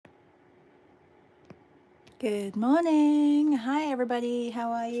Good morning. Hi, everybody.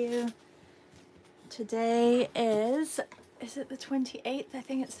 How are you? Today is it the 28th? I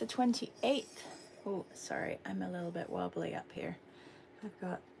think it's the 28th. Oh, sorry. I'm a little bit wobbly up here. I've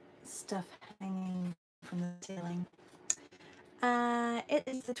got stuff hanging from the ceiling. It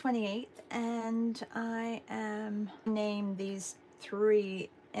is the 28th, and I am named these three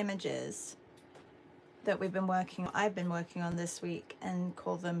images that I've been working on this week, and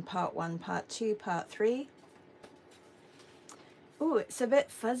call them part 1, part 2, part 3. Oh, it's a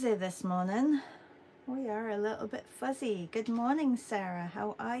bit fuzzy this morning. We are a little bit fuzzy. Good morning, Sarah.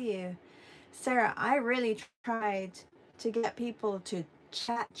 How are you? Sarah, I really tried to get people to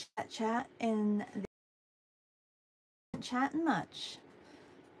chat in the chatting much.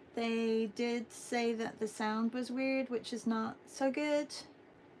 They did say that the sound was weird, which is not so good.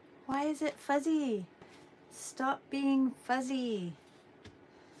 Why is it fuzzy? Stop being fuzzy.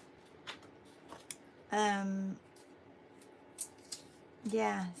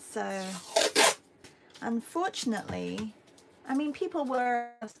 Yeah, so unfortunately, I mean, people were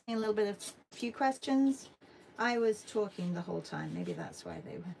asking a few questions. I was talking the whole time. Maybe that's why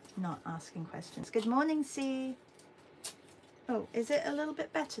they were not asking questions. Good morning, C. Oh, is it a little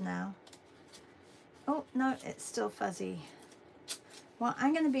bit better now? Oh, no, it's still fuzzy. Well,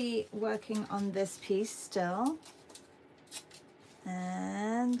 I'm going to be working on this piece still.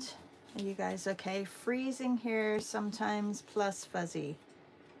 And are you guys okay? Freezing here sometimes, plus fuzzy.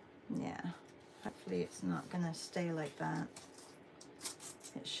 Yeah, hopefully it's not going to stay like that.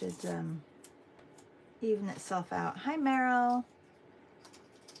 It should even itself out. Hi, Meryl.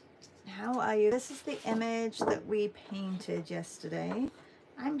 How are you? This is the image that we painted yesterday.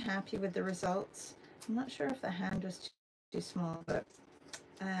 I'm happy with the results. I'm not sure if the hand was too small, but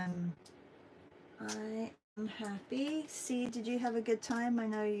I am happy. See, did you have a good time? I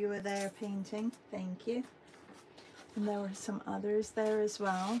know you were there painting. Thank you. And there were some others there as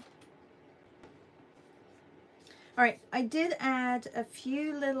well. All right, I did add a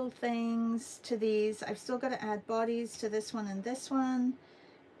few little things to these. I've still got to add bodies to this one and this one.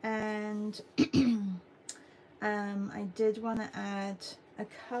 And I did want to add a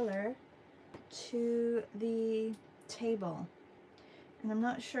color to the table. And I'm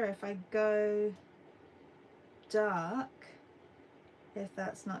not sure if I go dark, if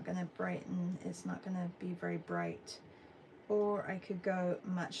that's not going to brighten, it's not going to be very bright. Or I could go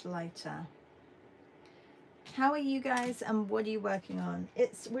much lighter. How are you guys, and what are you working on?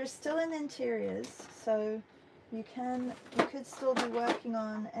 We're still in interiors, so you could still be working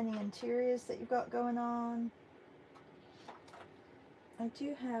on any interiors that you've got going on. I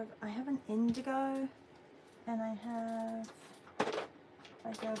have an indigo, and I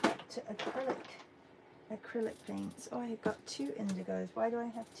go back to acrylic paints. Oh, I've got 2 indigos. Why do I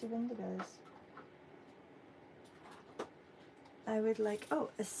have 2 indigos? I would like, oh,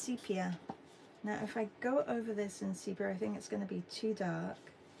 a sepia. Now, if I go over this in sepia, I think it's going to be too dark.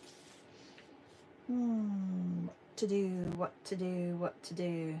 What to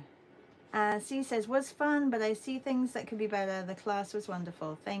do? C says, was fun, but I see things that could be better. The class was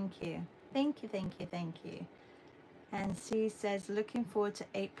wonderful. Thank you. Thank you. And C says, looking forward to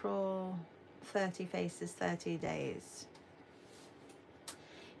April 30 Faces 30 Days.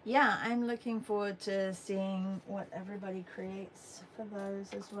 Yeah, I'm looking forward to seeing what everybody creates for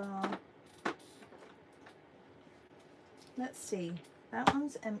those as well. Let's see. That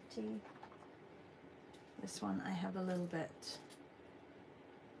one's empty. This one I have a little bit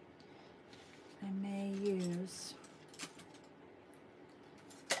I may use.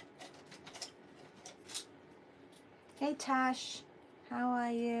 Hey Tash, how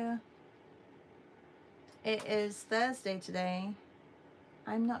are you? It is Thursday today.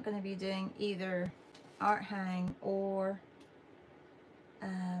 I'm not going to be doing either art hang or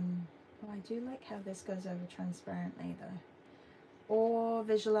I do like how this goes over transparently though, or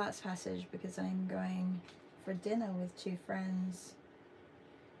visual arts passage, because I'm going for dinner with 2 friends,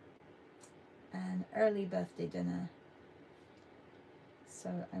 an early birthday dinner, so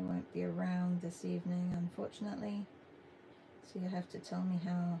I won't be around this evening, unfortunately. So you have to tell me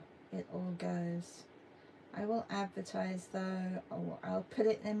how it all goes. I will advertise though, or I'll put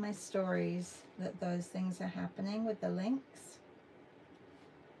it in my stories that those things are happening with the links.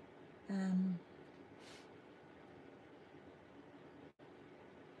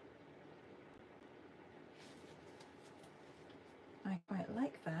 I quite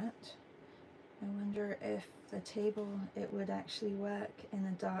like that. I wonder if the table, it would actually work in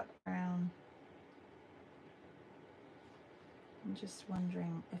a dark brown. I'm just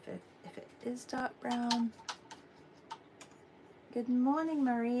wondering if it is dark brown. Good morning,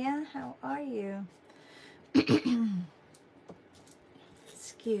 Maria. How are you?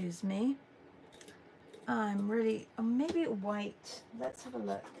 Excuse me. I'm really, oh, maybe white. Let's have a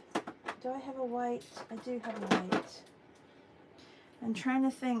look. Do I have a white? I do have a white. I'm trying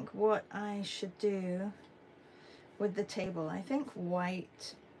to think what I should do with the table. I think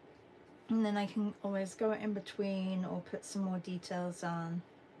white, and then I can always go in between or put some more details on.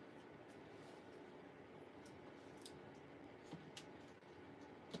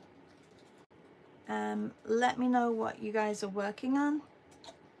 Let me know what you guys are working on.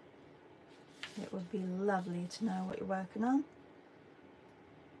 It would be lovely to know what you're working on.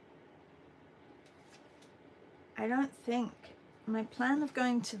 I don't think my plan of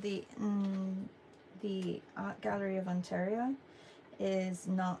going to the Art Gallery of Ontario is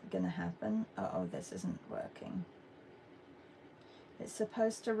not gonna happen. Oh, this isn't working. It's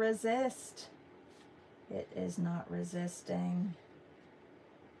supposed to resist. It is not resisting.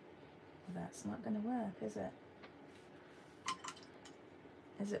 Well, that's not gonna work, is it?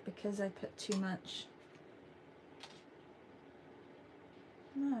 Is it because I put too much?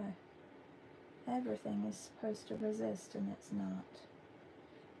 No. Everything is supposed to resist and it's not.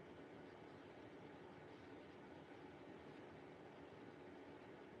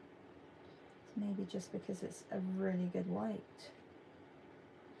 It's maybe just because it's a really good white.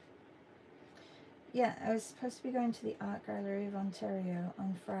 Yeah, I was supposed to be going to the Art Gallery of Ontario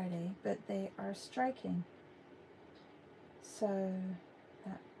on Friday, but they are striking. So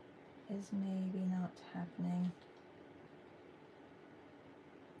that is maybe not happening.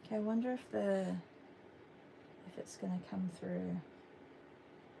 Okay, I wonder if it's gonna come through.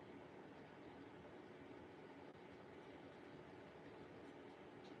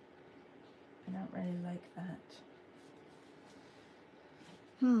 I don't really like that.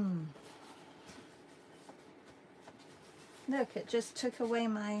 Look, it just took away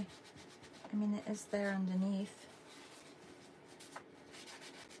my, I mean, it is there underneath.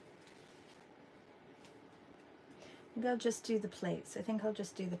 Maybe I'll just do the plates. I think I'll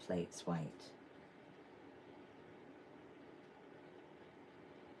just do the plates white.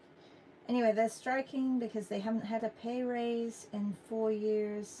 Anyway, they're striking because they haven't had a pay raise in 4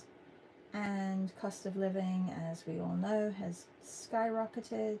 years, and cost of living, as we all know, has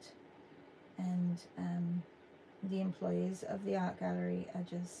skyrocketed, and the employees of the art gallery are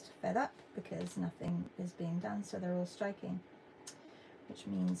just fed up because nothing is being done, so they're all striking, which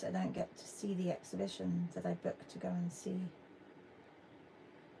means I don't get to see the exhibition that I booked to go and see.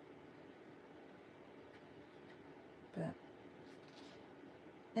 But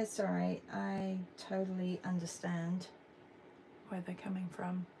it's alright, I totally understand where they're coming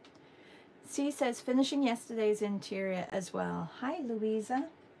from. C says, finishing yesterday's interior as well. Hi, Louisa.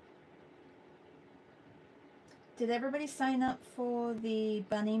 Did everybody sign up for the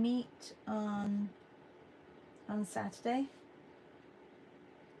bunny meet on Saturday?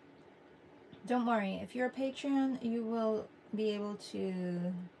 Don't worry, if you're a Patreon, you will be able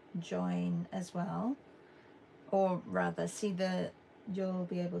to join as well, or rather you'll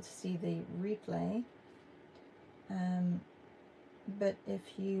be able to see the replay. But if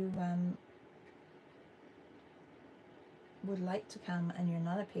you would like to come and you're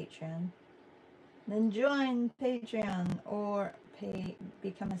not a Patreon, then join Patreon or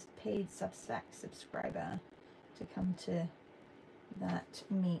become a paid Substack subscriber to come to that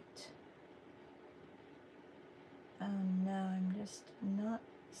meet. No, I'm just not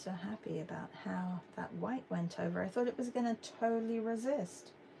so happy about how that white went over. I thought it was going to totally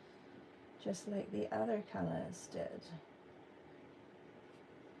resist, just like the other colors did.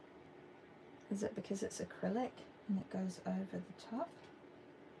 Is it because it's acrylic and it goes over the top?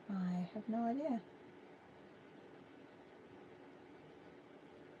 I have no idea.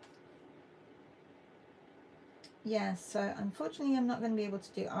 Yeah, so unfortunately I'm not going to be able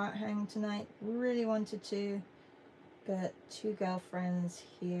to do art hang tonight. Really wanted to, but two girlfriends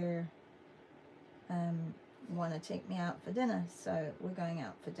here want to take me out for dinner, so we're going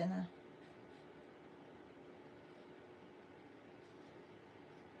out for dinner.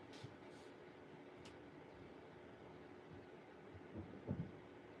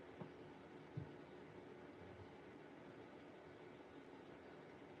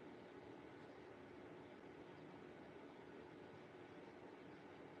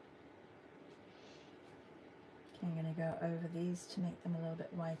 I'm going to go over these to make them a little bit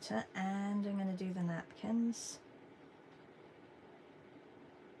whiter, and I'm going to do the napkins.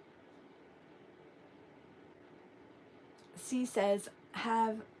 C says,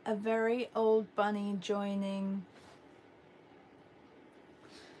 have a very old bunny joining.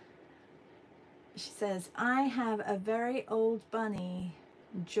 She says, I have a very old bunny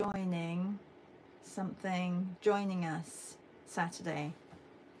joining something joining us Saturday.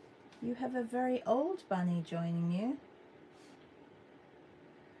 You have a very old bunny joining you.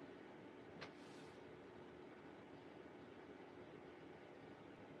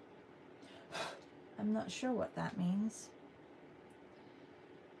 I'm not sure what that means.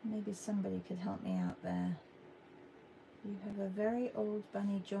 Maybe somebody could help me out there. You have a very old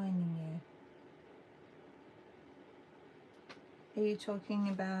bunny joining you. Are you talking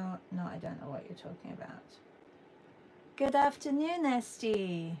about... No, I don't know what you're talking about. Good afternoon,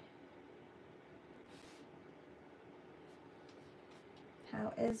 Esty.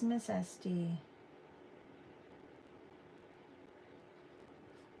 How is Miss Esty?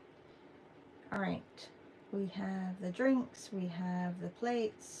 All right. We have the drinks. We have the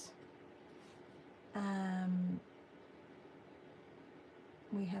plates.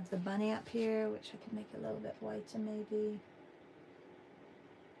 We have the bunny up here, which I can make a little bit whiter maybe.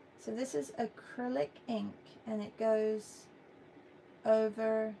 So this is acrylic ink, and it goes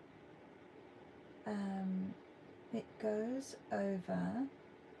over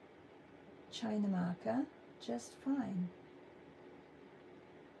China marker just fine.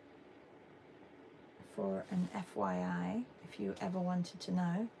 For an FYI, if you ever wanted to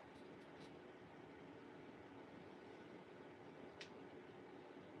know.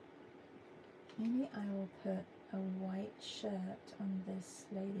 Maybe I will put a white shirt on this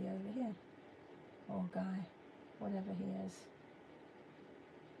lady over here, or guy, whatever he is.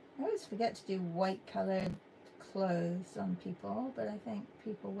 I always forget to do white colored clothes on people, but I think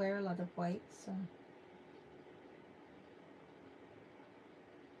people wear a lot of white, so.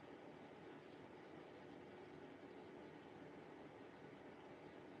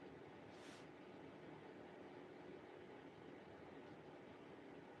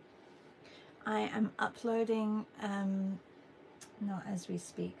 I am uploading, not as we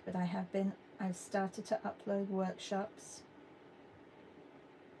speak, but I've started to upload workshops.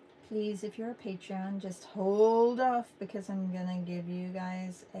 Please, if you're a Patreon, just hold off, because I'm gonna give you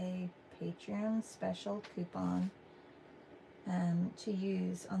guys a Patreon special coupon to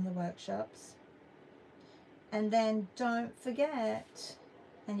use on the workshops. And then don't forget,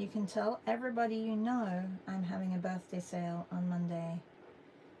 and you can tell everybody you know, I'm having a birthday sale on Monday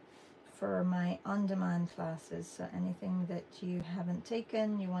for my on-demand classes. So anything that you haven't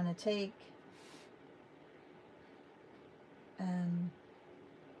taken, you want to take,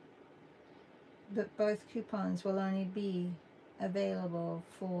 but both coupons will only be available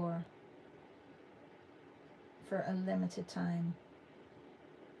for a limited time.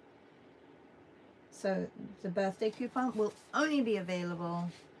 So the birthday coupon will only be available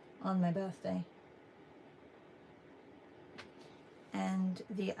on my birthday. And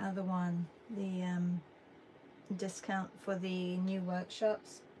the other one, the discount for the new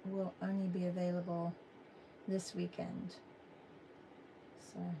workshops, will only be available this weekend.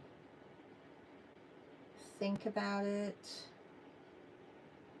 So think about it.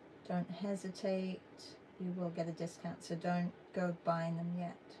 Don't hesitate. You will get a discount, so don't go buying them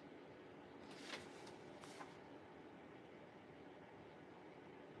yet.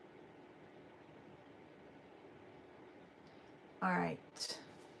 All right.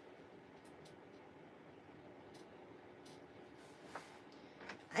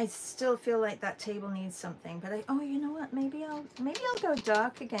 I still feel like that table needs something, but oh, you know what? Maybe I'll go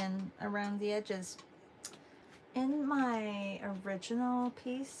dark again around the edges. In my original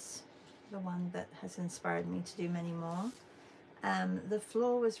piece, the one that has inspired me to do many more, the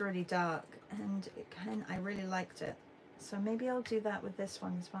floor was really dark, and I really liked it. So maybe I'll do that with this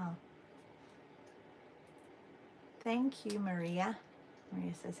one as well. Thank you, Maria.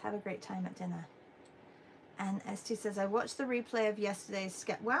 Maria says, have a great time at dinner. And Esty says, I watched the replay of yesterday's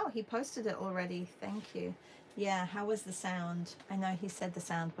sketch. Wow, he posted it already. Thank you. Yeah, how was the sound? I know he said the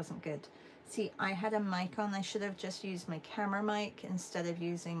sound wasn't good. See, I had a mic on. I should have just used my camera mic instead of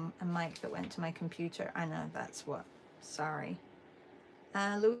using a mic that went to my computer. I know, that's what. Sorry.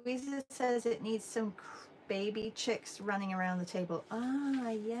 Louisa says it needs some baby chicks running around the table. Ah,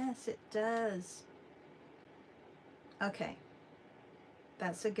 yes, it does. Okay.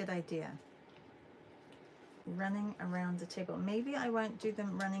 That's a good idea. Running around the table. Maybe I won't do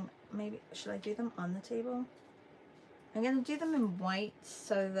them running. Maybe should I do them on the table? I'm going to do them in white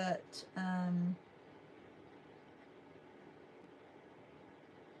so that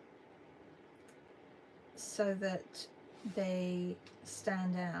they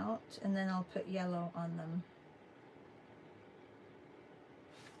stand out, and then I'll put yellow on them,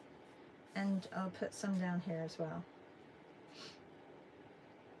 and I'll put some down here as well.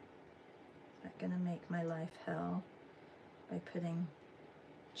 I'm not going to make my life hell by putting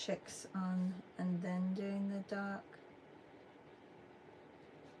chicks on and then doing the dark.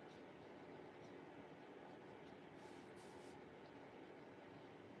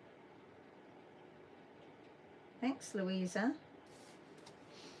 Thanks, Louisa.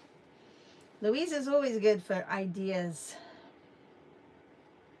 Louisa's always good for ideas.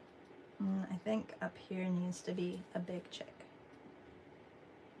 I think up here needs to be a big chick.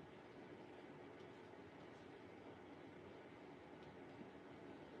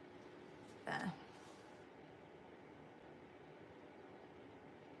 There.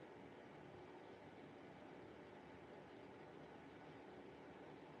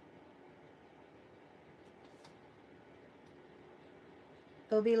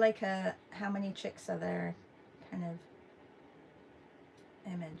 It'll be like a how many chicks are there kind of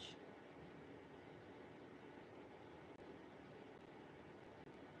image.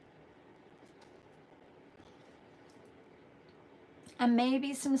 And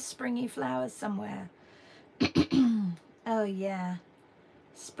maybe some springy flowers somewhere. Oh yeah,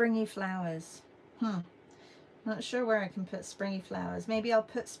 springy flowers. Not sure where I can put springy flowers. Maybe I'll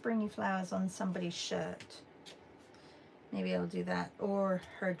put springy flowers on somebody's shirt. Maybe I'll do that, or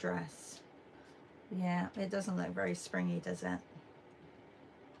her dress. Yeah, it doesn't look very springy, does it?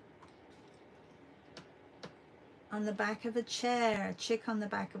 On the back of a chair, a chick on the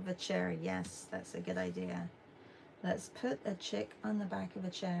back of a chair. Yes, that's a good idea. Let's put a chick on the back of a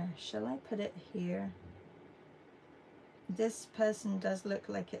chair. Shall I put it here? This person does look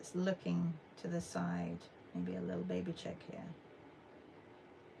like it's looking to the side. Maybe a little baby chick here.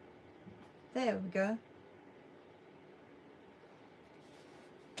 There we go.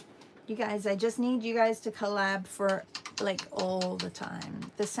 You guys, I just need you guys to collab for like all the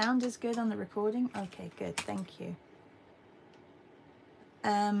time. The sound is good on the recording? Okay, good. Thank you.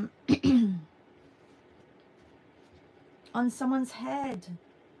 On someone's head.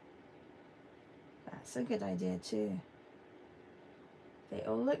 That's a good idea too. They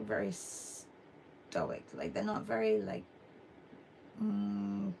all look very stoic. Like they're not very like,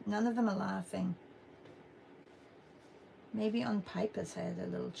 none of them are laughing. Maybe on Piper's head, a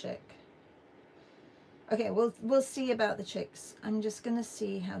little chick. Okay, we'll see about the chicks. I'm just gonna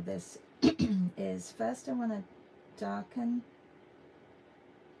see how this is. First, I want to darken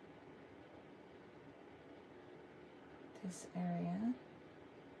this area.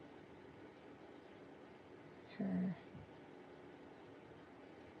 Her.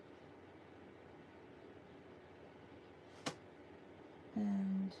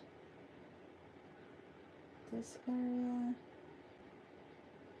 And this area.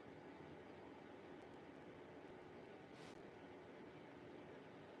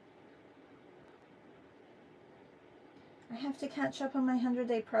 I have to catch up on my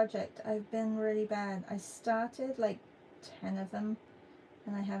 100-day project. I've been really bad. I started like 10 of them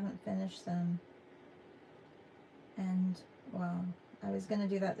and I haven't finished them. And well, I was going to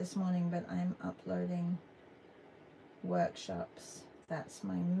do that this morning, but I'm uploading workshops. That's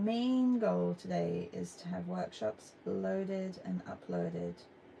my main goal today, is to have workshops loaded and uploaded.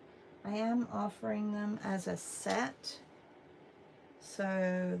 I am offering them as a set,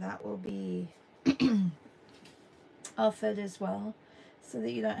 so that will be offered as well, so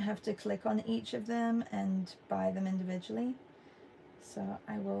that you don't have to click on each of them and buy them individually. So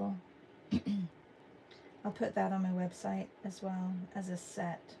I will I'll put that on my website as well as a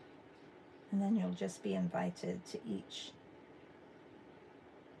set, and then you'll just be invited to each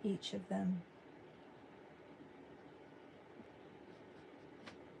of them.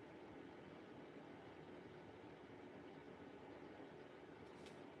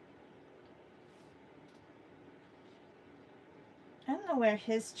 I don't know where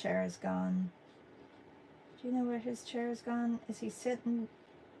his chair has gone. Do you know where his chair has gone? Is he sitting?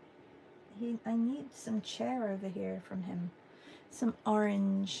 I need some chair over here from him. Some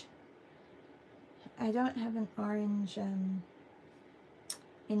orange. I don't have an orange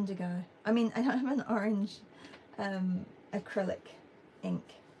indigo. I mean, I don't have an orange acrylic ink.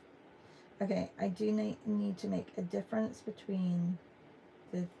 Okay, I do need to make a difference between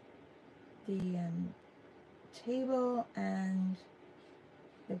the table and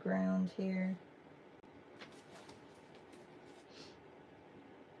the ground here.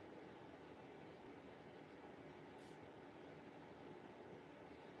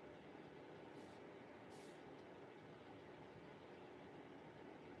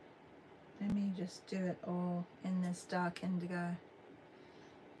 Let me just do it all in this dark indigo.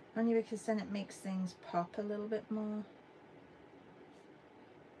 Only because then it makes things pop a little bit more.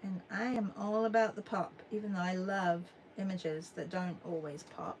 And I am all about the pop, even though I love images that don't always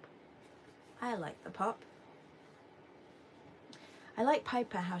pop. I like the pop. I like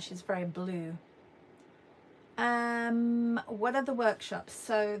Piper, how she's very blue. What are the workshops?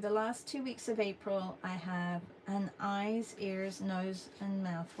 So the last 2 weeks of April, I have an eyes, ears, nose, and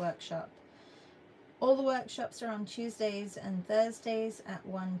mouth workshop. All the workshops are on Tuesdays and Thursdays at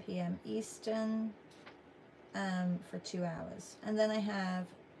 1 p.m. Eastern for 2 hours. And then I have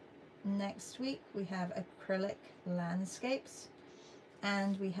next week, we have acrylic landscapes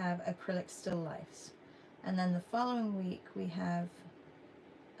and we have acrylic still lifes. And then the following week, we have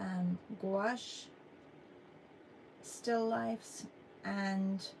gouache still lifes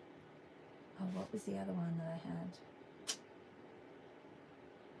and, oh, what was the other one that I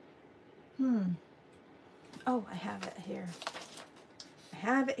had? Oh, I have it here. I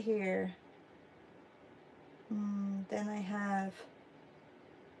have it here. Then I have,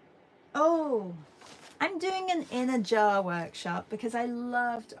 oh, I'm doing an in a jar workshop because I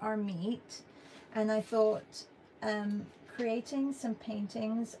loved our meat, and I thought creating some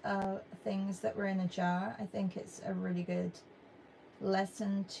paintings of things that were in a jar, I think it's a really good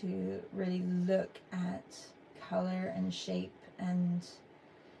lesson to really look at color and shape and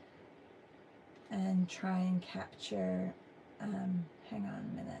try and capture, hang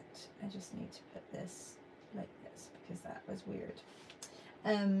on a minute, I just need to put this like this because that was weird.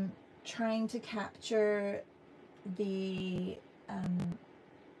 Trying to capture the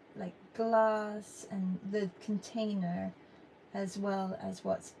like glass and the container as well as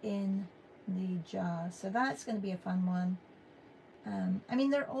what's in the jar. So that's going to be a fun one. I mean,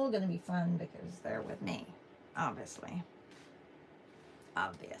 they're all going to be fun because they're with me, obviously.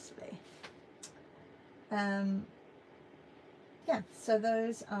 Yeah, so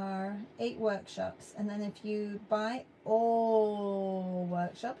those are 8 workshops, and then if you buy all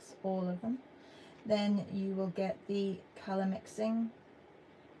workshops, all of them, then you will get the color mixing.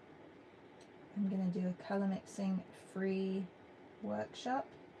 I'm going to do a color mixing free workshop,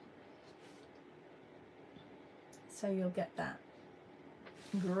 so you'll get that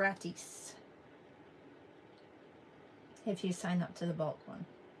gratis if you sign up to the bulk one.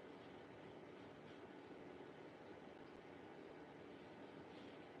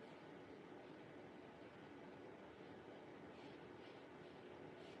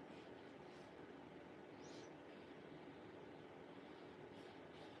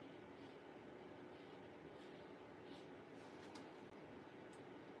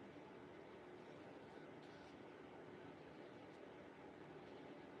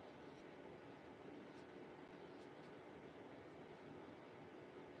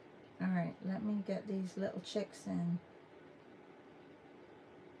 Alright, let me get these little chicks in.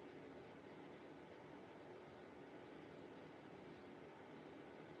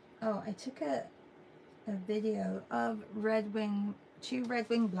 Oh, I took a video of two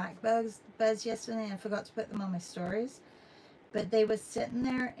red-winged blackbirds yesterday, and I forgot to put them on my stories. But they were sitting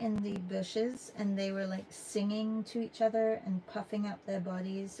there in the bushes, and they were like singing to each other and puffing up their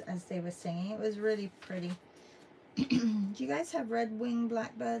bodies as they were singing. It was really pretty. Do you guys have red-winged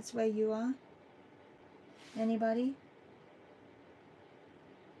blackbirds where you are? Anybody?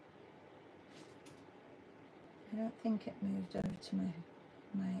 I don't think it moved over to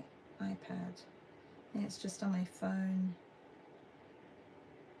my iPad. I think it's just on my phone.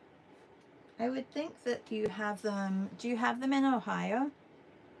 I would think that you have them. Do you have them in Ohio?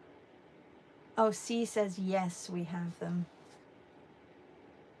 Oh, C says yes, we have them.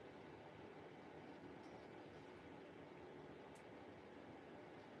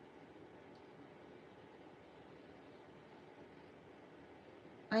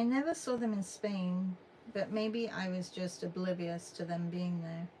 I never saw them in Spain, but maybe I was just oblivious to them being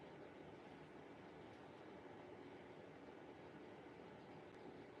there.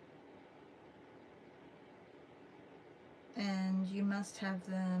 And you must have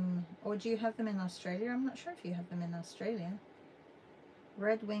them, or do you have them in Australia? I'm not sure if you have them in Australia.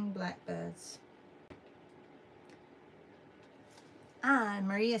 Red-winged blackbirds. Ah,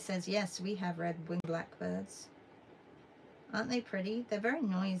 Maria says, yes, we have red-winged blackbirds. Aren't they pretty? They're very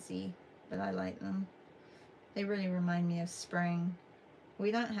noisy, but I like them. They really remind me of spring.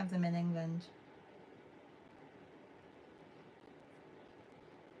 We don't have them in England.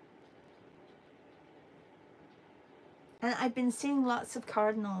 And I've been seeing lots of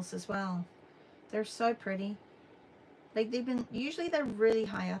cardinals as well. They're so pretty. Like usually they're really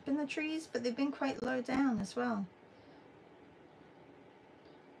high up in the trees, but they've been quite low down as well.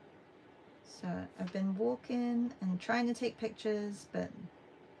 So I've been walking and trying to take pictures, but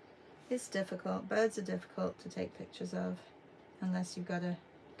it's difficult. Birds are difficult to take pictures of unless you've got a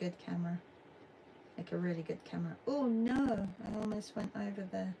good camera, like a really good camera. Oh no, I almost went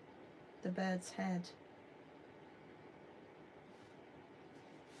over the bird's head.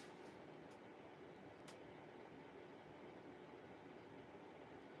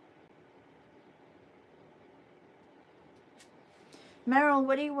 Meryl,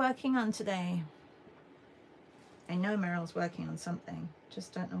 what are you working on today? I know Meryl's working on something.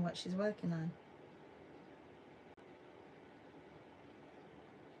 Just don't know what she's working on.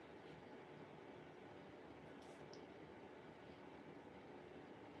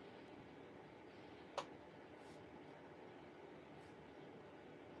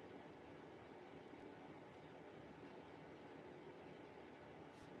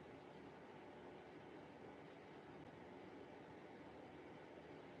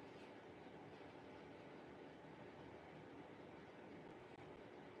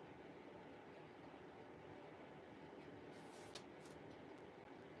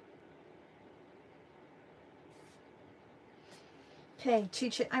 Okay,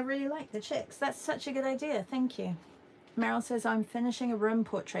 I really like the chicks. That's such a good idea. Thank you. Meryl says, I'm finishing a room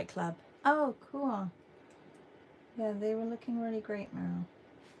portrait club. Oh, cool. Yeah, they were looking really great, Meryl.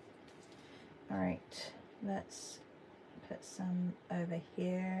 All right, let's put some over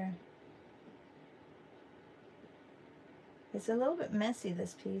here. It's a little bit messy,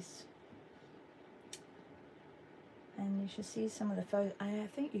 this piece. And you should see some of the photos. I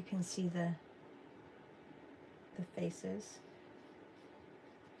think you can see the faces.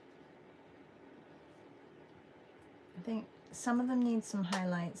 I think some of them need some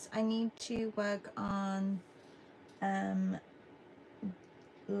highlights. I need to work on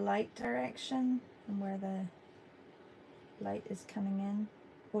light direction and where the light is coming in.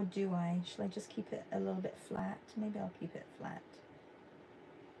 Or do I? Should I just keep it a little bit flat? Maybe I'll keep it flat.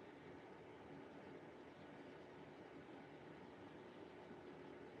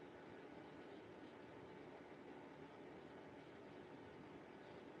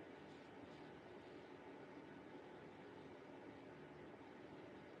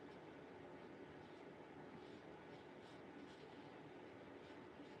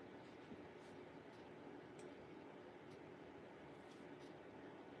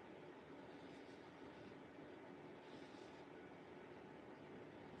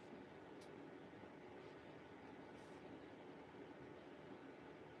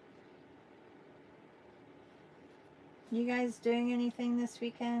 You guys doing anything this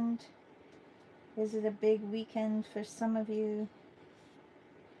weekend? Is it a big weekend for some of you?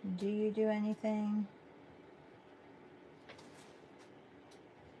 Do you do anything?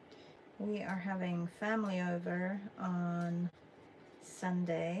 We are having family over on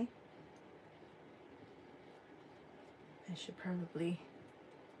Sunday. I should probably...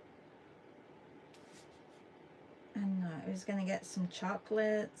 I don't know, I was gonna get some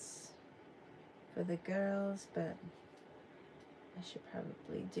chocolates for the girls, but I should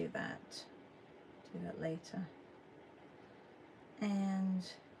probably do that later. And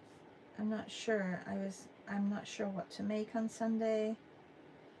I'm not sure what to make on Sunday.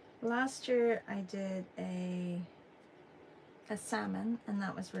 Last year I did a salmon, and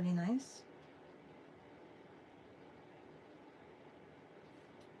that was really nice.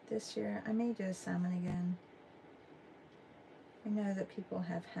 This year I may do a salmon again. I know that people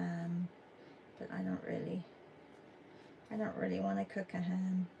have ham, but I don't really want to cook a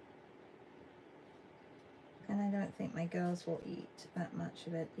ham. And I don't think my girls will eat that much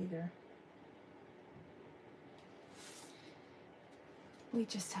of it either. We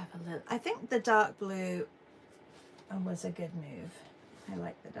just have a little... I think the dark blue was a good move. I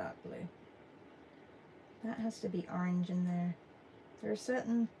like the dark blue. That has to be orange in there. There are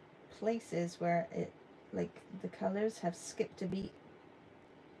certain places where it, like, the colors have skipped a beat.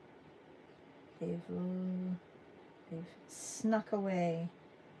 They've snuck away.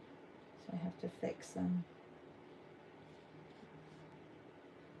 So I have to fix them.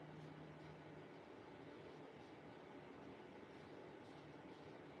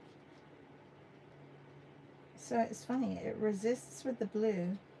 So it's funny, it resists with the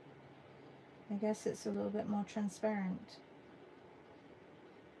blue. I guess it's a little bit more transparent.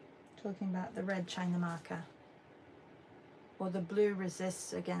 Talking about the red China marker. Or the blue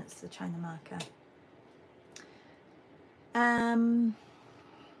resists against the China marker.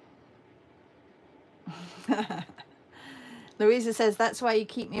 Louisa says, that's why you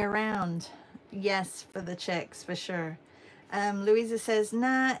keep me around. Yes, for the chicks, for sure. Louisa says,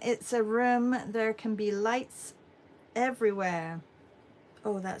 nah, it's a room. There can be lights everywhere.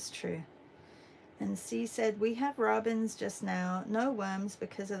 Oh, that's true. And C said, we have robins just now. No worms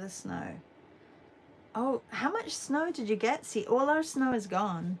because of the snow. Oh, how much snow did you get? See, all our snow is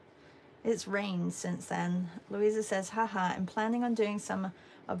gone. It's rained since then. Louisa says, haha, I'm planning on doing some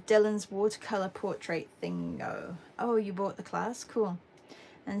of Dylan's watercolor portrait thingo. Oh, you bought the class? Cool.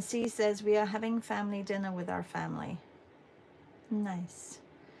 And C says, we are having family dinner with our family. Nice.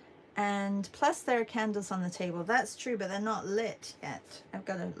 And plus there are candles on the table. That's true, but they're not lit yet. I've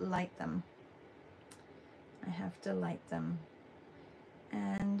got to light them. I have to light them.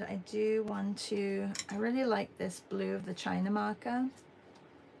 And I do want to, I really like this blue of the China marker.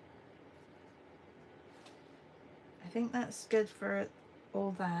 I think that's good for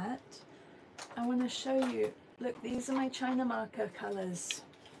all that. I want to show you, look, these are my China marker colors.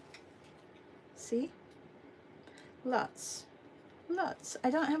 See? Lots. Lots. I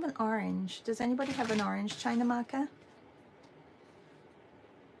don't have an orange. Does anybody have an orange China marker?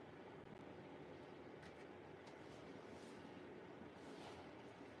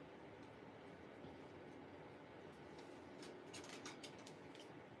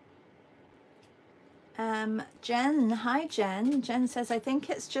 Jen, hi Jen. Jen says, I think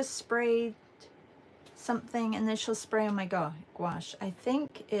it's just sprayed something initial spray on my gouache. I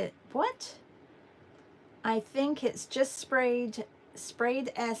think it, what? I think it's just sprayed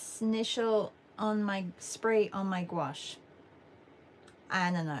S initial on my spray on my gouache.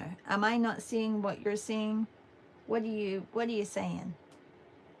 I don't know. Am I not seeing what you're seeing? What are you saying?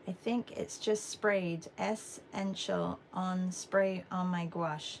 I think it's just sprayed S initial on spray on my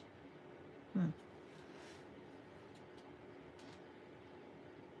gouache.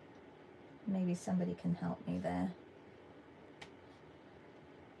 Maybe somebody can help me there.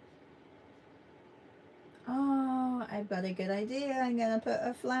 Oh, I've got a good idea. I'm gonna put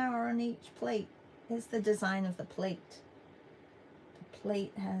a flower on each plate. It's the design of the plate. The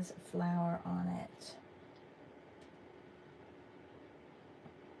plate has a flower on it.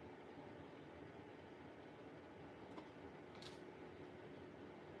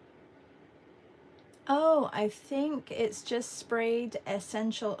 Oh, I think it's just sprayed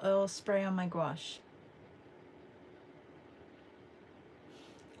essential oil spray on my gouache.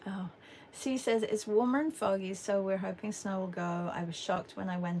 Oh, C says it's warmer and foggy, so we're hoping snow will go. I was shocked when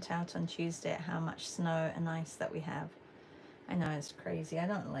I went out on Tuesday at how much snow and ice that we have. I know, it's crazy. I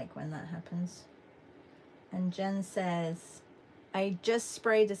don't like when that happens. And Jen says, I just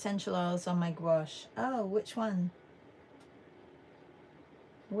sprayed essential oils on my gouache. Oh, which one?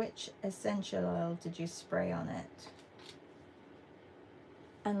 Which essential oil did you spray on it?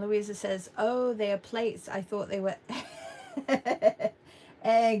 And Louisa says, oh, they are plates. I thought they were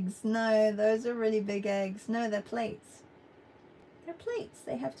eggs. No, those are really big eggs. No, they're plates. They're plates.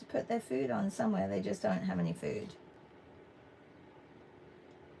 They have to put their food on somewhere. They just don't have any food.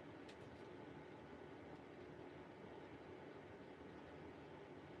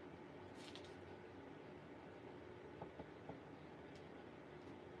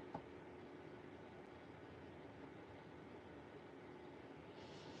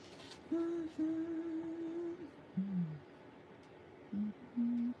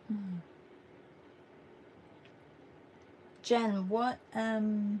 Jen, what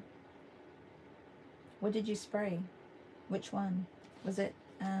did you spray? Which one? Was it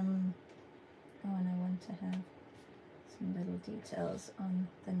oh, and I want to have some little details on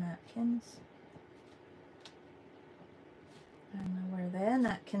the napkins. I don't know where their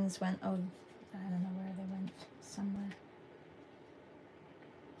napkins went. Oh, I don't know where they went. Somewhere.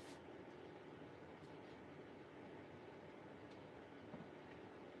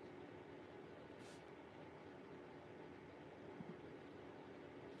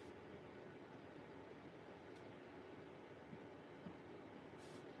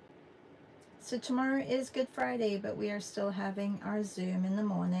 So tomorrow is Good Friday, but we are still having our Zoom in the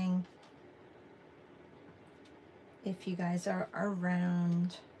morning. If you guys are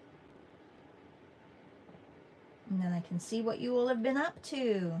around. And then I can see what you all have been up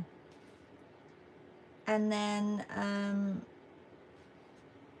to. And then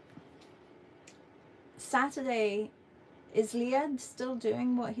Saturday, is Liad still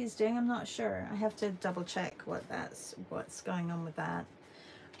doing what he's doing? I'm not sure. I have to double check what's going on with that.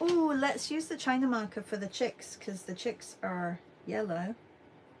 Oh, let's use the China marker for the chicks, because the chicks are yellow.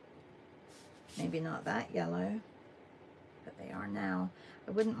 Maybe not that yellow, but they are now.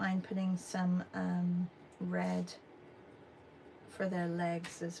 I wouldn't mind putting some red for their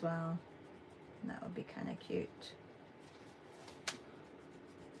legs as well. That would be kind of cute.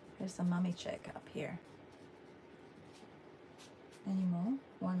 There's the mummy chick up here. Any more?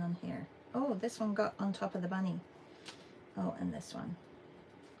 One on here. Oh, this one got on top of the bunny. Oh, and this one.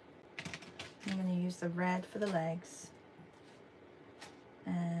 I'm going to use the red for the legs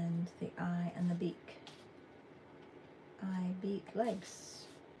and the eye and the beak. Eye, beak, legs.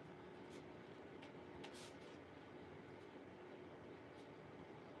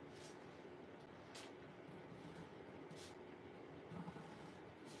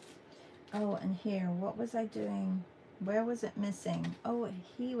 Oh, and here, what was I doing? Where was it missing? Oh,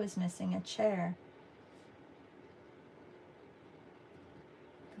 he was missing a chair.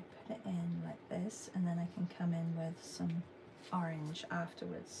 Put it in like this, and then I can come in with some orange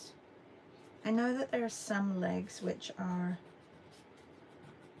afterwards. I know that there are some legs which are,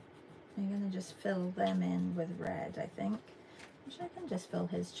 I'm going to just fill them in with red, I think. Actually, I can just fill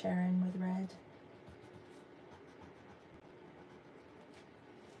his chair in with red.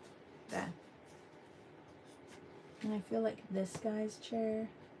 There. And I feel like this guy's chair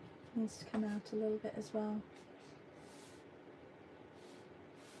needs to come out a little bit as well.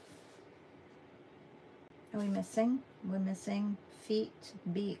 Are we missing? We're missing feet,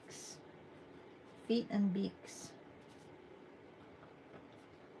 beaks. Feet and beaks.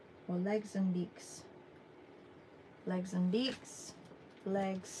 Or legs and beaks. Legs and beaks.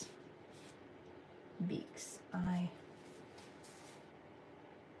 Legs, beaks.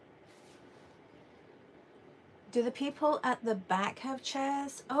 Do the people at the back have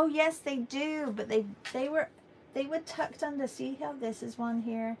chairs? Oh yes, they do, but they were tucked under. See how this is one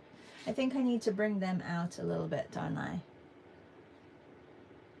here? I think I need to bring them out a little bit, don't I?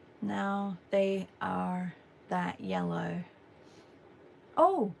 Now they are that yellow.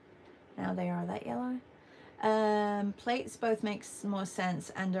 Oh, now they are that yellow. Plates both makes more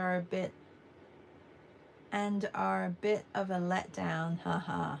sense and are a bit of a letdown.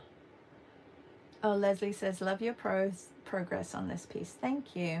 Haha. Oh, Leslie says, love your progress on this piece.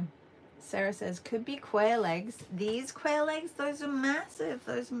 Thank you. Sarah says, could be quail eggs. These quail eggs, those are massive.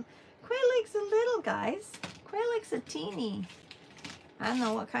 Those quail eggs are little, guys. Quail eggs are teeny. I don't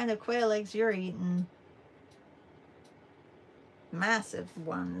know what kind of quail eggs you're eating. Massive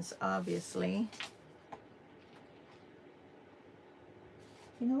ones, obviously.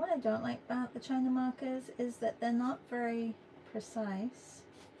 You know what I don't like about the China markers is that they're not very precise.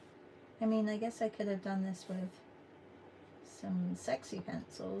 I mean, I guess I could have done this with some sexy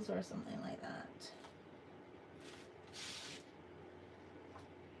pencils or something like that.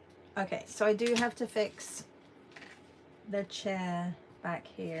 Okay, so I do have to fix the chair back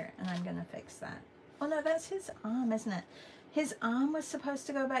here, and I'm gonna fix that. Oh no, that's his arm, isn't it? His arm was supposed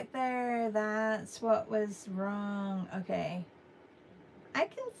to go back there. That's what was wrong. Okay, I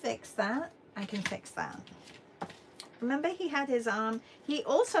can fix that. I can fix that. Remember, he had his arm. He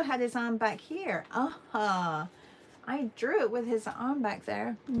also had his arm back here. Aha. I drew it with his arm back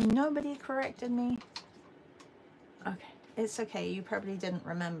there. Nobody corrected me. Okay, it's okay. You probably didn't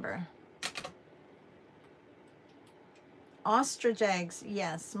remember. Ostrich eggs.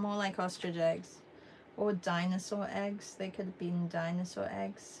 Yes, more like ostrich eggs. Or dinosaur eggs. They could have been dinosaur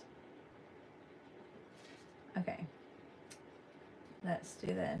eggs. Okay. Let's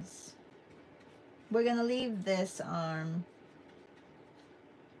do this. We're going to leave this arm.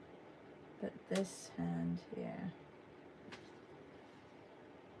 Put this hand here.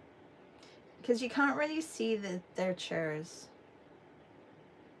 Because you can't really see their chairs.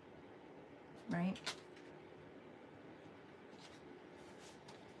 Right?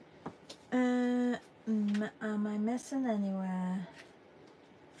 Am I missing anywhere?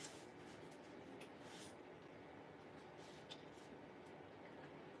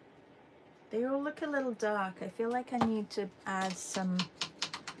 They all look a little dark. I feel like I need to add some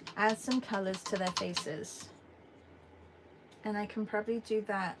colors to their faces. And I can probably do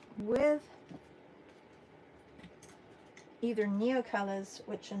that with either Neocolors,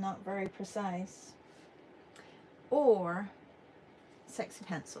 which are not very precise, or sexy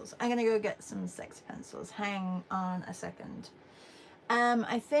pencils. I'm gonna go get some sexy pencils. Hang on a second.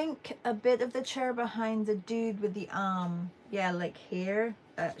 I think a bit of the chair behind the dude with the arm, yeah, like here,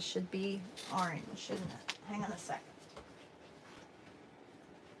 should be orange, shouldn't it? Hang on a second.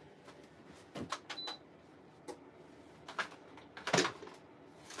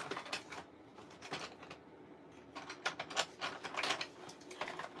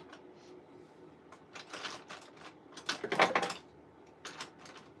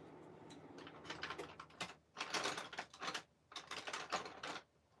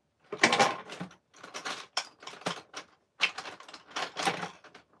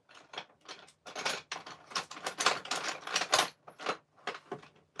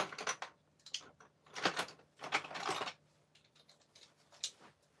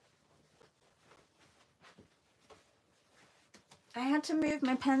 I had to move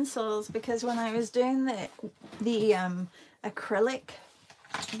my pencils because when I was doing the acrylic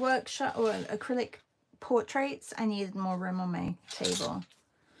workshop or acrylic portraits, I needed more room on my table.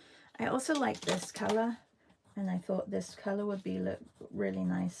 I also like this color, and I thought this color would be look really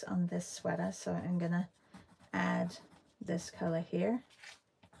nice on this sweater, so I'm gonna add this color here.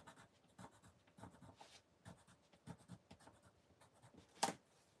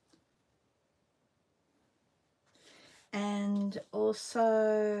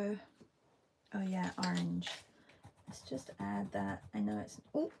 also, oh yeah, orange. Let's just add that. I know it's,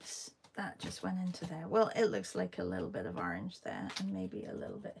 oops, that just went into there. Well, it looks like a little bit of orange there and maybe a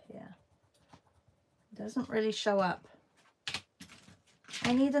little bit here. It doesn't really show up.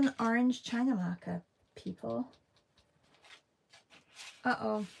 I need an orange China marker, people.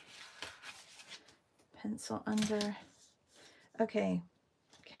 Uh-oh. Pencil under. Okay.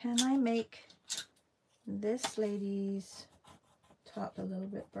 Can I make this lady's top a little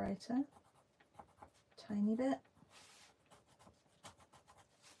bit brighter? Tiny bit.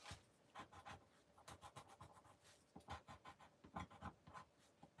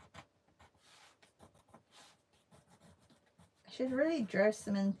 I should really dress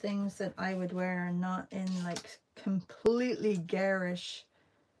them in things that I would wear and not in like completely garish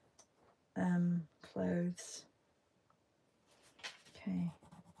clothes. Okay.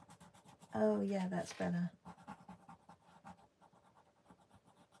 Oh yeah, that's better.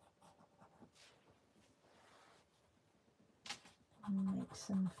 Make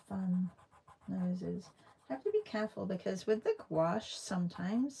some fun noses. I have to be careful because with the gouache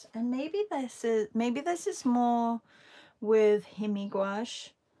sometimes, and maybe this is more with Himi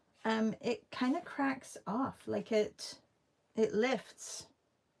gouache, it kind of cracks off, like it lifts.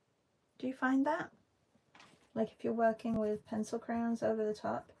 Do you find that? Like if you're working with pencil crayons over the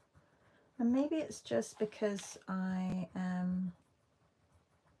top? And maybe it's just because I am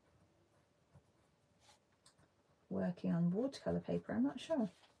working on watercolor paper, I'm not sure.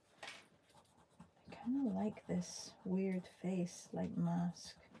 I kind of like this weird face, like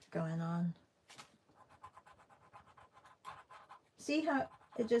mask going on. See how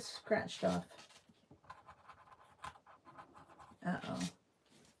it just scratched off? Uh-oh.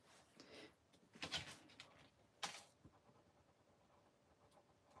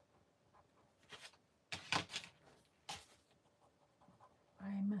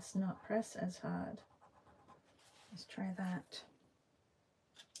 I must not press as hard. Let's try that.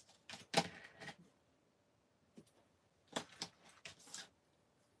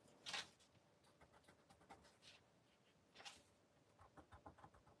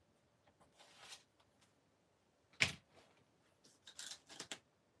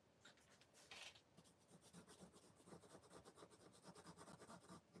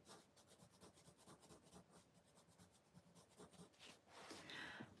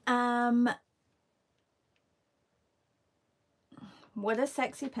 What are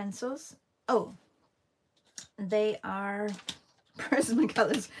sexy pencils? Oh, they are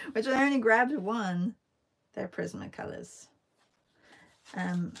Prismacolors, which I only grabbed one. They're Prismacolors.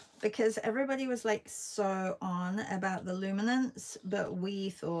 Because everybody was like so on about the luminance, but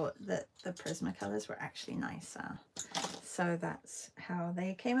we thought that the Prismacolors were actually nicer. So that's how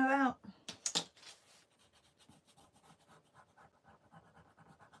they came about.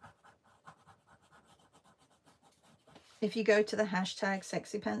 If you go to the hashtag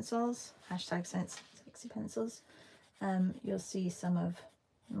sexy pencils, hashtag sexy pencils, you'll see some of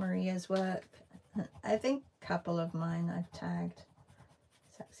Maria's work. I think a couple of mine I've tagged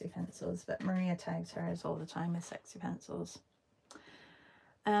sexy pencils, but Maria tags hers all the time as sexy pencils.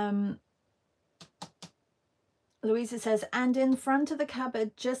 Louisa says, and in front of the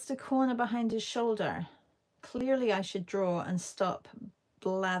cupboard, just a corner behind his shoulder. Clearly I should draw and stop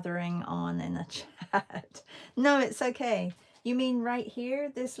blathering on in a chat. No, it's okay. You mean right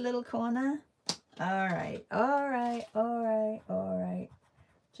here, this little corner? All right, all right, all right, all right.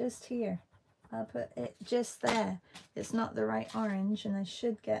 Just here. I'll put it just there. It's not the right orange, and I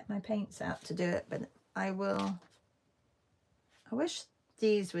should get my paints out to do it, but I will. I wish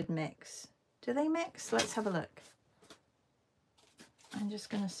these would mix. Do they mix? Let's have a look. I'm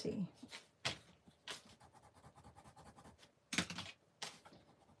just going to see.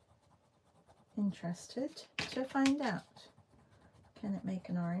 Interested to find out. Can it make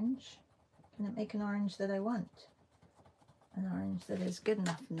an orange? Can it make an orange that I want? An orange that is good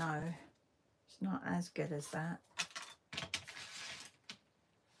enough? No, it's not as good as that.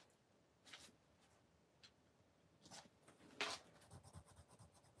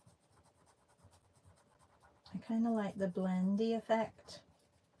 I kind of like the blendy effect.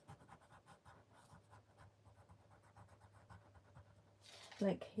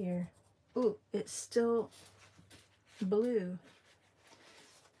 Like here. Ooh, it's still blue.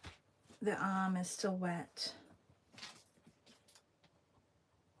 The arm is still wet.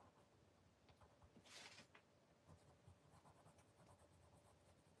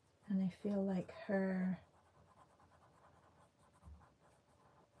 And I feel like her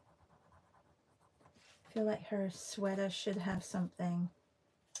sweater should have something.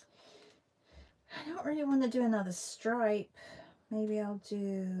 I don't really want to do another stripe, Maybe I'll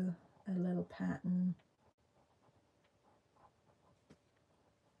do a little pattern.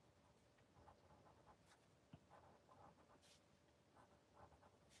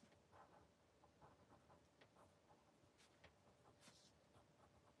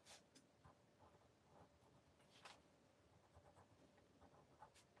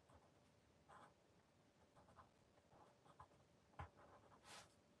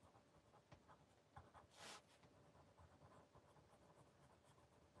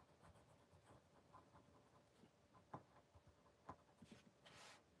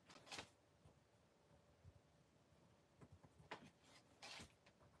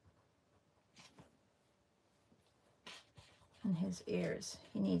 And his ears.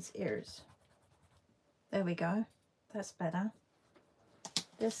 He needs ears. There we go. That's better.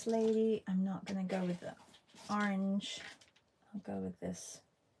 This lady, I'm not going to go with the orange. I'll go with this.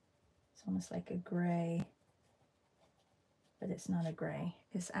 It's almost like a gray. But it's not a gray.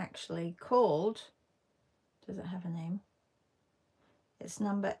 It's actually called, does it have a name? It's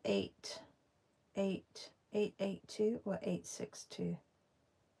number 882 or 862.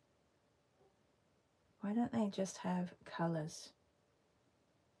 Why don't they just have colors?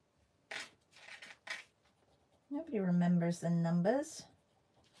 Nobody remembers the numbers.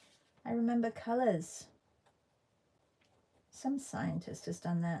 I remember colors. Some scientist has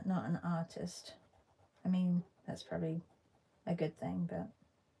done that, not an artist. I mean, that's probably a good thing, but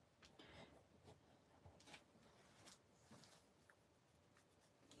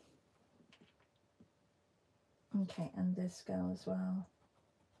okay, and this girl as well.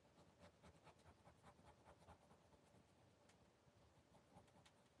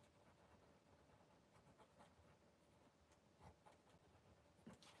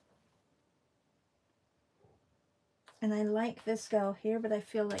 And I like this girl here, but I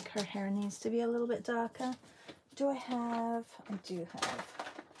feel like her hair needs to be a little bit darker. Do I have? I do have.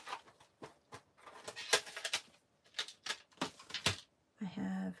 I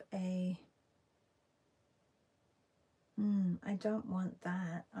have a... I don't want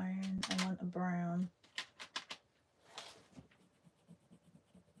that iron. I want a brown.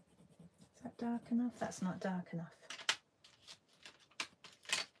 Is that dark enough? That's not dark enough.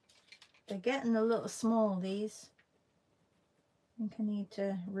 They're getting a little small, these. I think I need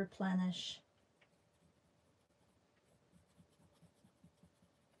to replenish.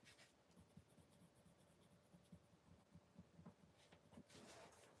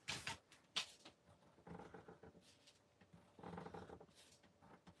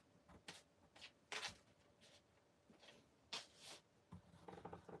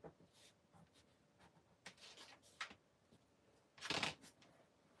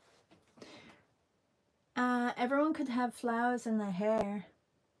 Everyone could have flowers in their hair.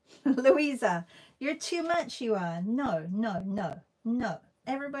 Louisa, you're too much, you are. No, no, no, no.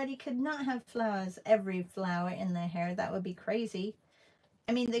 Everybody could not have flowers, every flower in their hair. That would be crazy.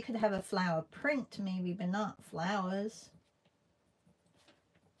 I mean, they could have a flower print maybe, but not flowers.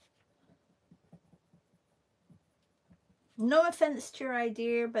 No offense to your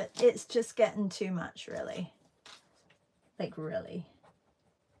idea, but it's just getting too much, really. Like, really.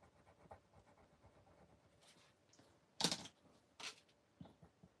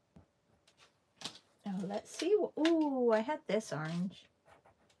 Oh, let's see. Oh, I had this orange.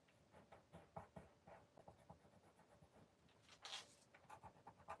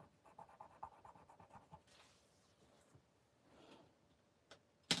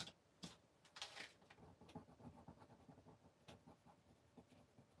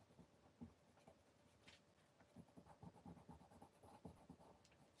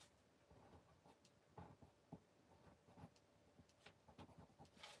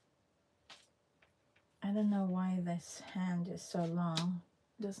 I don't know why this hand is so long.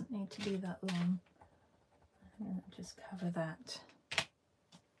 It doesn't need to be that long. I'm going to just cover that.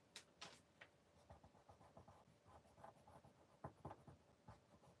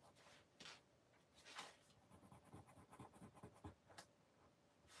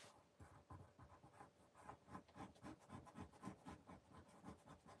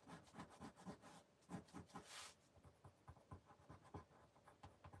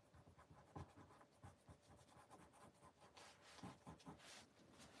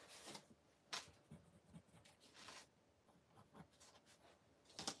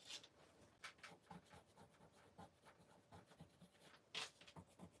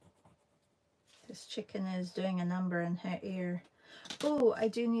 This chicken is doing a number in her ear. Oh, I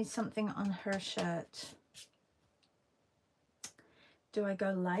do need something on her shirt. Do I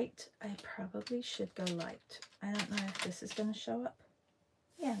go light? I probably should go light. I don't know if this is going to show up.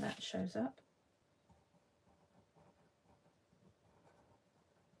 Yeah, that shows up.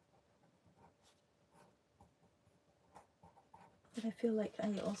 But I feel like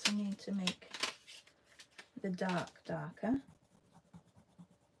I also need to make the dark darker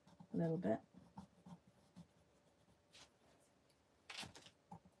a little bit.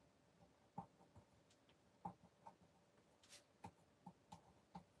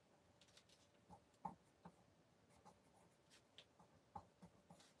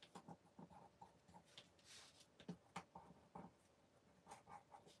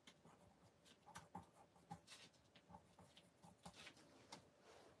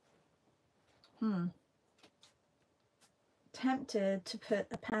 Tempted to put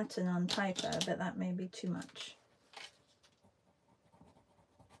a pattern on Piper, but that may be too much.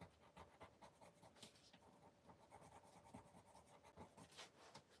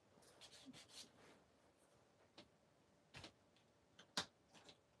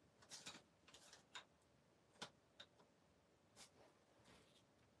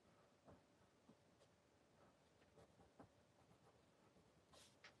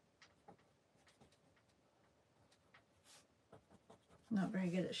 Not very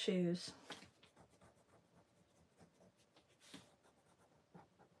good at shoes.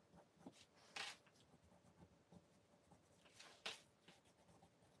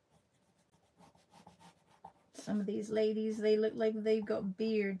 Some of these ladies, they look like they've got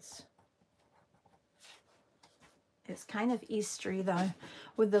beards. It's kind of Eastery though,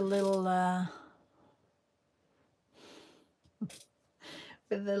 with the little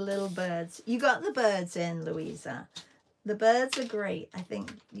with the little birds. You got the birds in, Louisa. The birds are great. I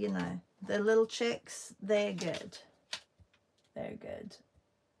think, you know, the little chicks, they're good. They're good.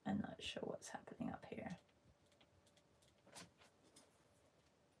 I'm not sure what's happening up here.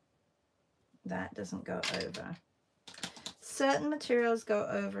 That doesn't go over. Certain materials go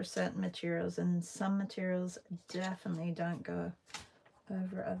over certain materials, and some materials definitely don't go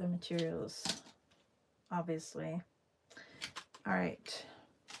over other materials, obviously. All right.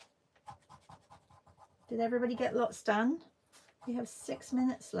 Did everybody get lots done? We have 6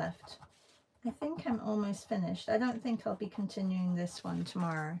 minutes left. I think I'm almost finished. I don't think I'll be continuing this one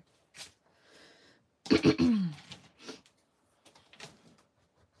tomorrow.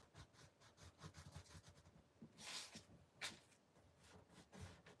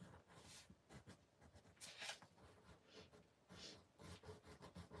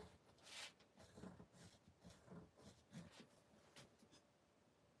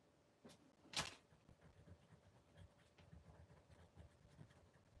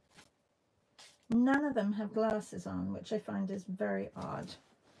 None of them have glasses on, which I find is very odd.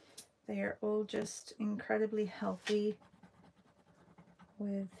 They are all just incredibly healthy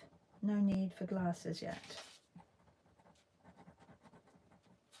with no need for glasses yet.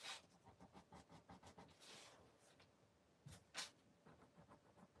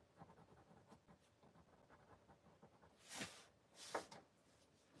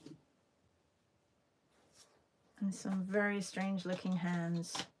 And some very strange looking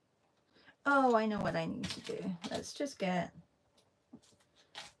hands. Oh, I know what I need to do. Let's just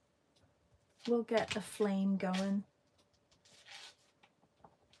we'll get the flame going.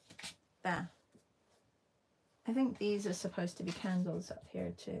 There. I think these are supposed to be candles up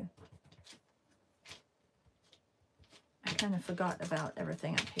here too. I kind of forgot about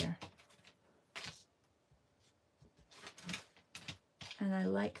everything up here. And I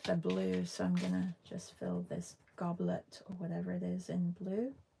like the blue, so I'm gonna just fill this goblet or whatever it is in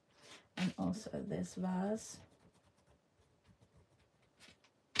blue. And also this vase.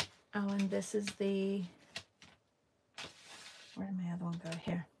 Oh, and this is the, where did my other one go?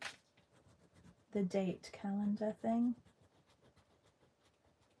 Here. The date calendar thing.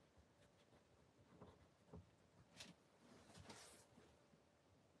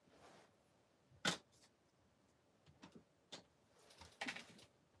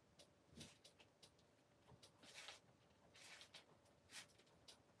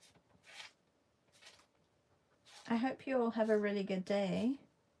 I hope you all have a really good day.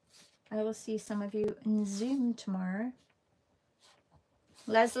 I will see some of you in Zoom tomorrow.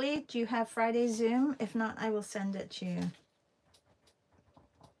 Leslie, do you have Friday Zoom? If not, I will send it to you.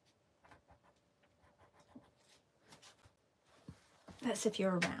 That's if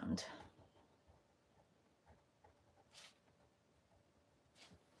you're around.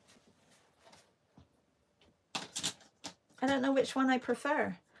 I don't know which one I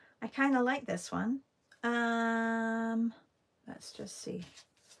prefer. I kind of like this one. Let's just see.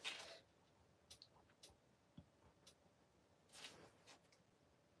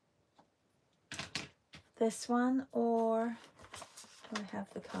 This one, or do I have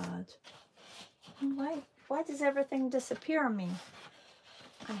the card? Why does everything disappear on me?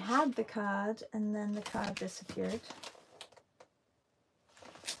 I had the card and then the card disappeared.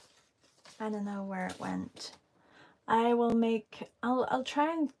 I don't know where it went. I'll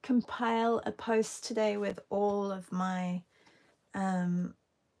try and compile a post today with all of my,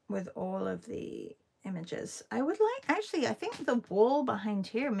 with all of the images. I would like, actually, I think the wall behind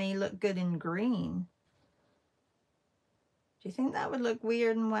here may look good in green. Do you think that would look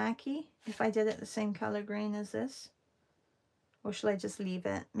weird and wacky if I did it the same color green as this? Or should I just leave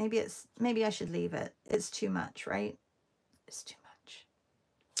it? Maybe I should leave it. It's too much, right? It's too much.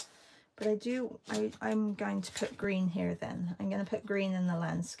 But I'm going to put green here then. I'm going to put green in the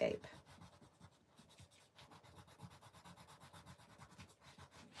landscape.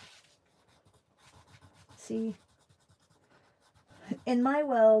 See? In my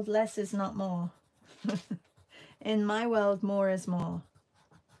world, less is not more. In my world, more is more.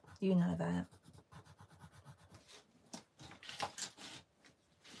 You know that.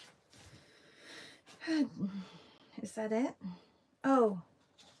 Is that it? Oh,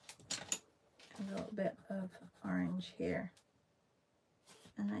 a little bit of orange here.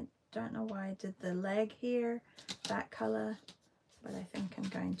 And I don't know why I did the leg here, that color, but I think I'm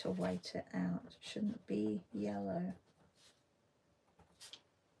going to white it out. It shouldn't be yellow.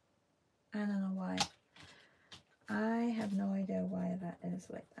 I don't know why. I have no idea why that is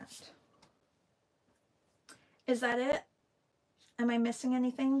like that. Is that it? Am I missing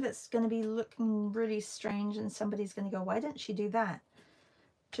anything that's going to be looking really strange and somebody's going to go, why didn't she do that?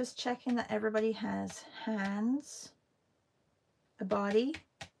 Just checking that everybody has hands, a body,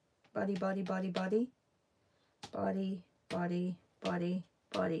 body, body, body, body, body, body, body,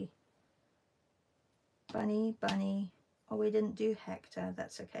 body, bunny, bunny. Oh, we didn't do Hector.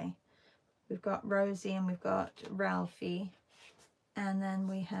 That's okay. We've got Rosie and we've got Ralphie. And then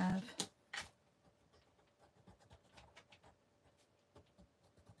we have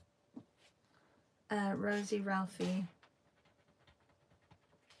Rosie, Ralphie,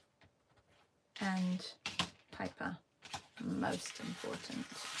 and Piper. Most important.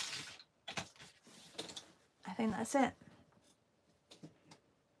 I think that's it.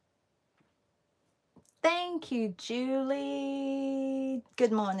 Thank you, Julie.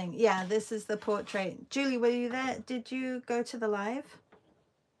 Good morning. Yeah, this is the portrait. Julie, were you there? Did you go to the live?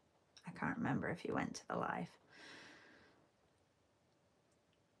 I can't remember if you went to the live.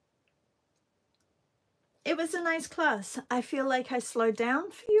 It was a nice class. I feel like I slowed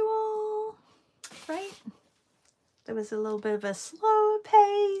down for you all, right? There was a little bit of a slower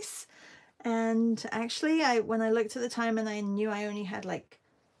pace. And actually, when I looked at the time and I knew I only had like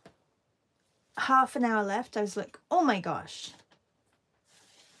half an hour left, I was like, oh my gosh.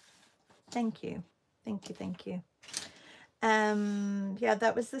 Thank you. Thank you. Thank you. Yeah,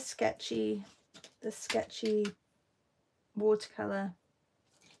 that was the sketchy watercolor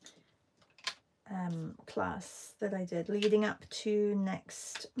class that I did leading up to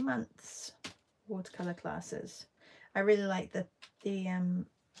next month's watercolor classes. I really like the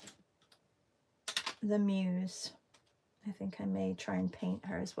muse. I think I may try and paint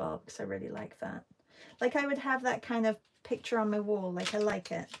her as well because I really like that. Like I would have that kind of picture on my wall. Like I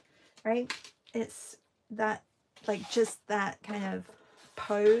like it, right? It's that, like just that kind of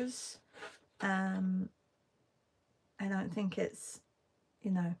pose. I don't think it's,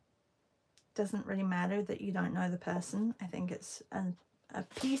 you know, doesn't really matter that you don't know the person. I think it's a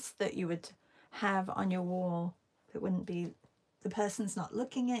piece that you would have on your wall that wouldn't be, the person's not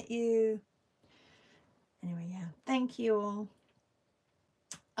looking at you. Anyway, yeah, thank you all.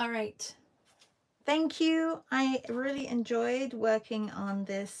 All right, thank you. I really enjoyed working on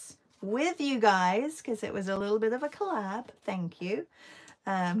this with you guys because it was a little bit of a collab. Thank you.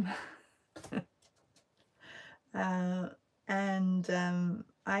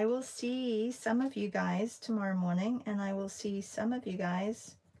 I will see some of you guys tomorrow morning, and I will see some of you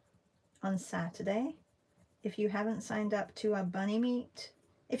guys on Saturday. If you haven't signed up to our bunny meet,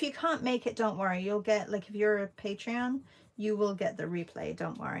 if you can't make it, don't worry. You'll get, like, if you're a Patreon, you will get the replay,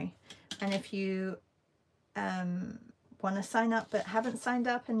 don't worry. And if you want to sign up but haven't signed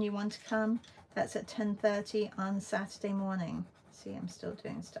up and you want to come, that's at 10:30 on Saturday morning. See, I'm still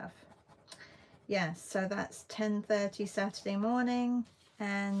doing stuff. Yeah, so that's 10:30 Saturday morning,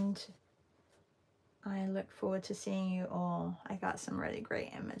 and I look forward to seeing you all. I got some really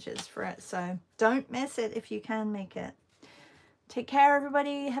great images for it, so don't miss it if you can make it. Take care,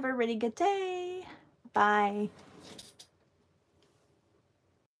 everybody. Have a really good day. Bye.